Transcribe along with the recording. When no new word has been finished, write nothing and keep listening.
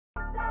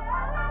I'm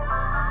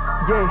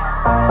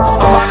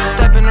about to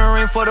step in the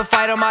ring for the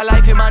fight of my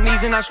life. Hit my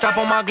knees and I strap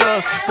on my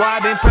gloves. Boy,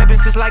 I've been prepping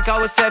since like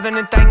I was 7.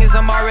 And thing is,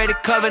 I'm already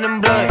covered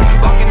in blood.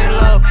 Walking in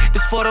love,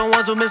 this for the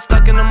ones who've been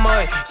stuck in the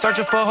mud,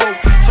 searching for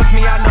hope. Trust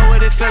me, I know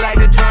what it feel like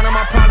to drown in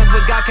my problems,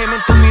 but God came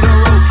and threw me the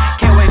rope.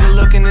 Can't wait to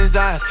look in his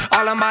eyes.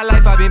 All of my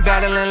life I've been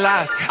battling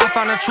lies. I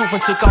found the truth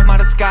and took off my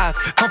disguise.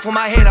 Come from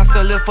my head, I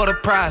still live for the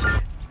prize.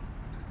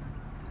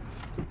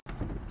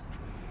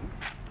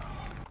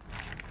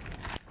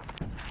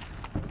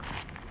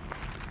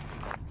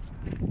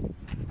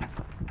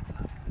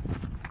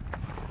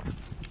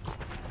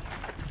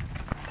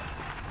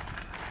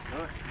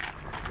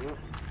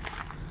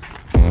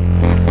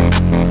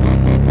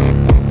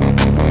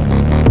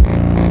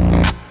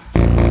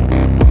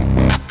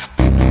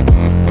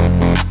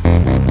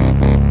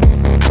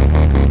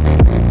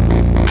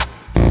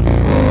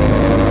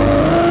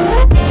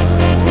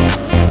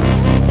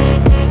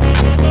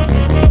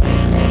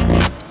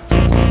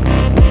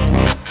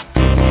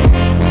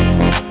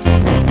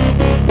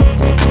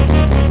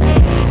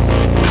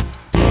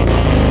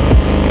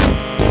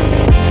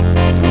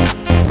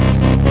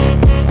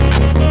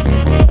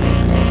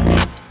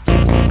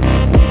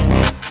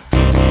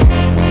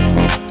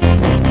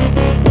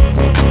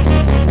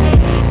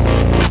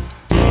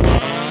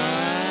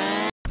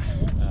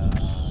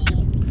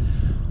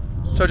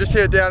 So just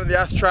here down at the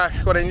Ath track,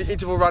 got an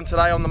interval run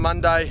today on the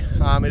Monday.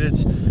 It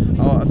is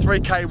a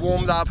 3K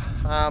warmed up,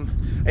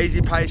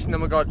 easy pace, and then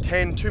we've got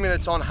 2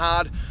 minutes on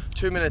hard,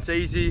 2 minutes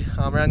easy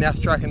around the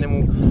Ath track, and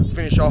then we'll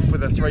finish off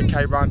with a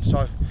 3K run.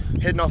 So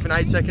heading off in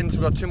 8 seconds,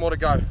 we've got 2 more to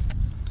go.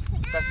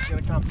 Fastest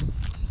gonna come.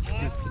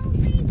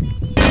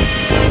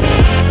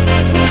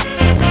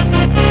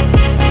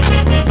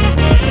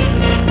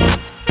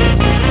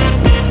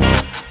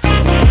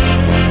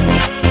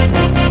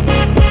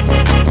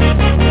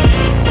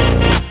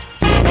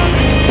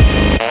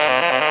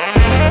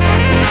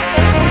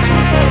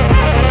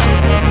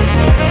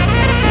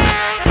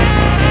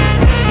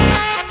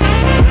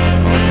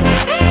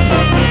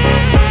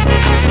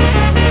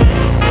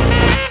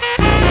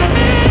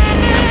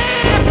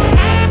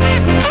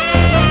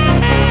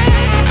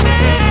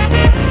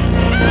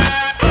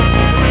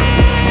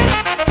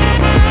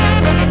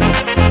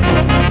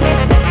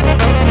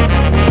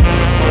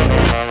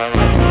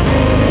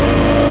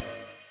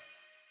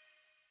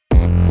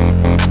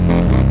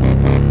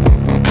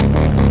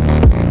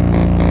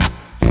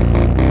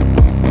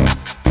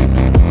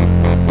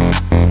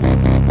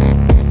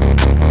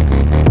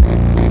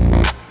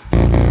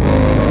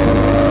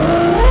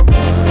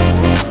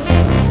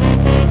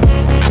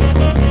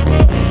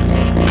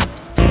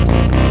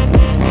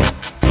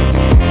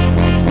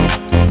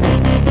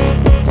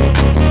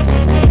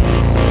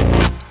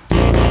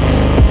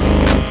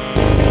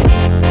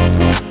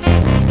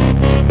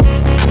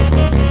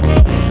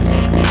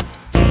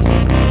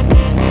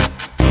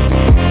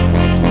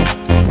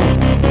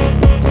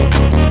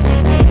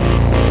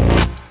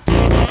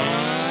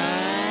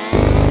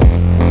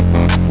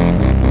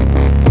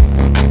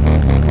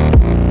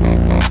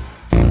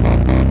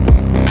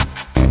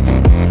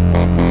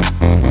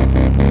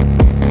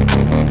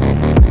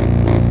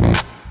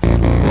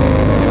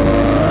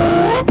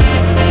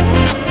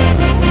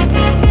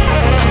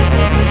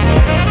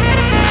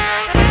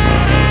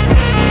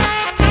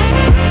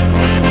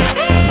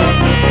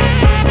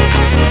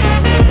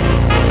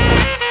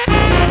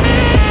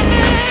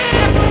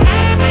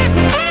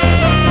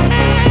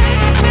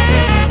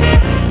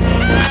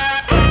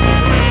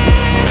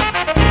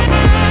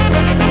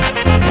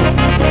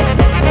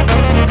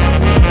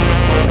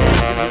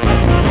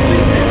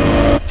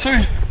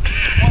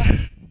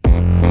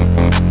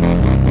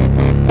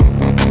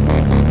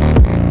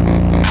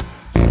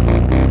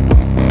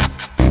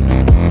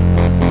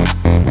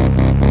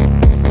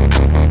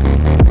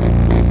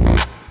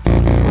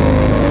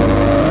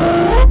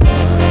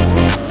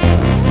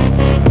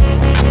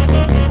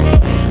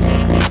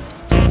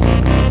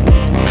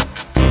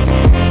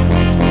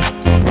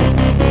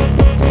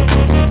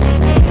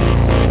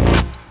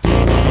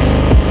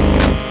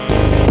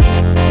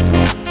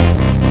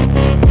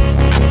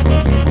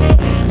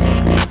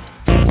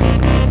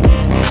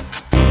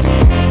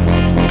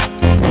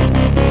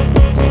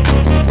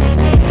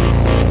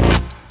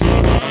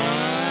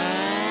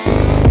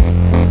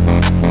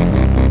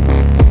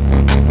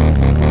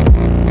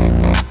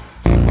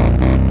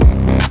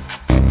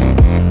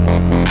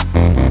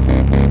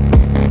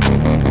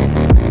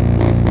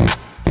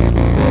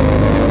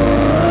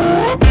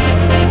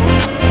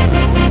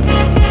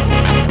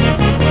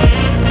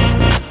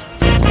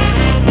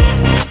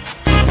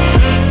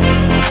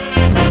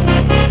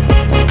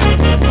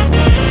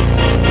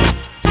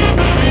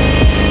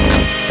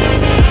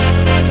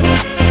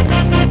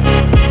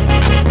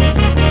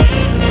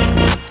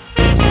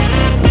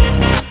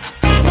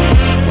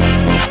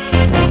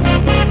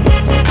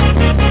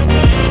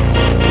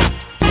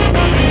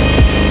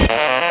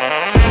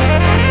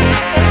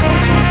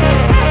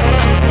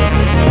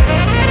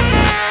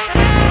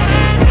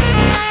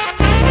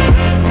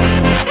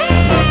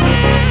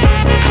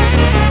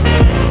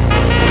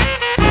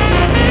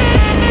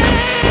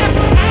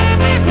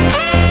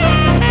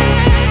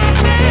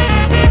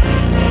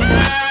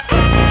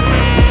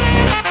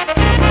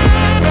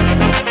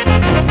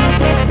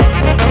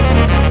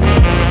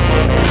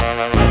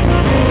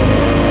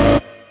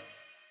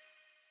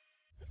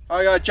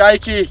 I got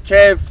Jakey,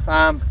 Kev,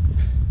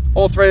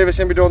 all three of us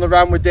going to be doing the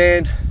run with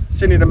Dan,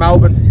 Sydney to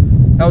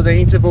Melbourne. That was an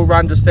interval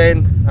run just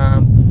then,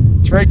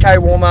 3K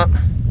warm up,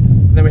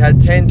 and then we had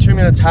 2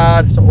 minutes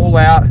hard, so all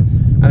out,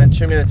 and then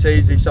 2 minutes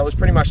easy. So it was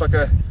pretty much like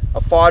a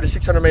 500 to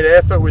 600 metre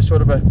effort with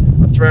sort of a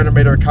 300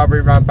 metre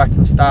recovery run back to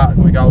the start,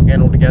 and we go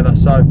again all together.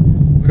 So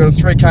we've got a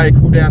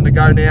 3K cool down to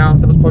go now.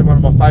 That was probably one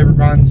of my favourite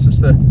runs,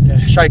 just to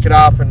shake it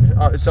up, and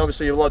it's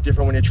obviously a lot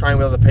different when you train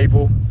with other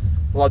people.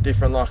 A lot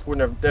different, like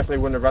definitely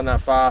wouldn't have run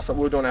that fast. Like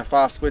we were doing our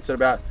fast splits at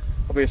about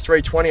probably a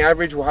 3:20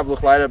 average. We'll have a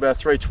look later, about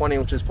 3:20,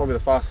 which is probably the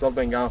fastest I've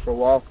been going for a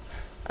while.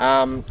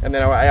 And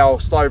then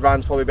our slow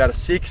run's probably about a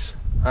 6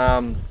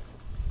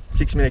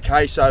 minute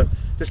K. So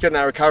just getting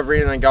that recovery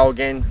and then go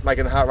again,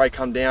 making the heart rate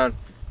come down,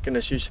 getting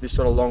us used to this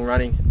sort of long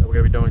running that we're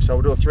going to be doing. So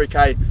we'll do a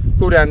 3K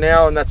cool down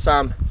now, and that's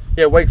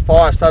week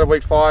 5, started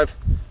week 5,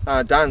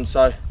 done.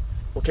 So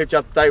we'll keep you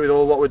up to date with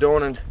all what we're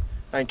doing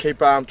and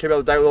keep up to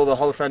date with all the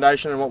Holla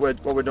Foundation and what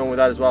we're doing with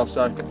that as well.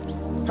 So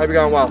hope you're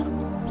going well.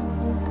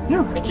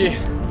 Yeah. Thank you.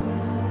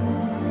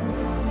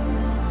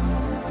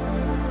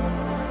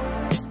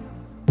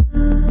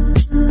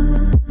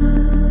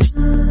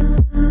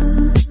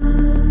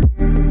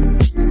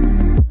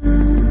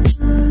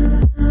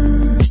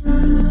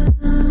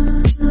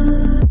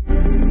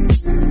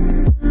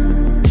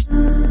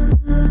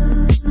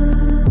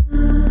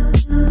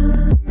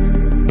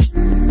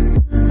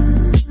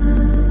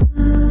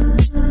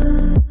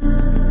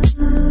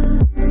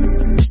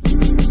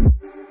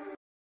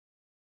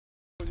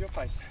 What was your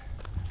pace?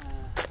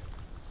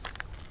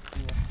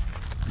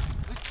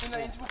 Is it in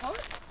the interval part?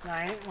 No,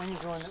 when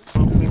you're doing it,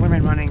 we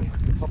women running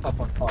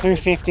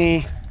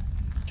 250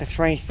 to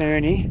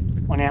 330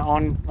 on our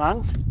on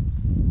runs.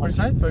 What did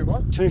you say? 3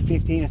 what?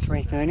 250 to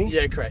 330.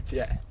 Yeah, correct.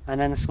 Yeah. And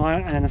then the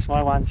slow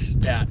ones.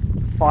 Yeah.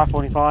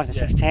 545 to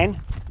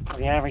 610. So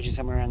the average is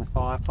somewhere around the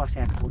 5 plus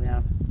our cool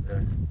down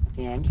at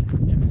the end.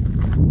 Yeah.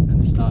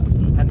 And the start as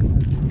well. And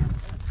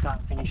start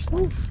and finish.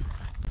 So.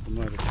 It's a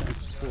motor change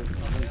sport.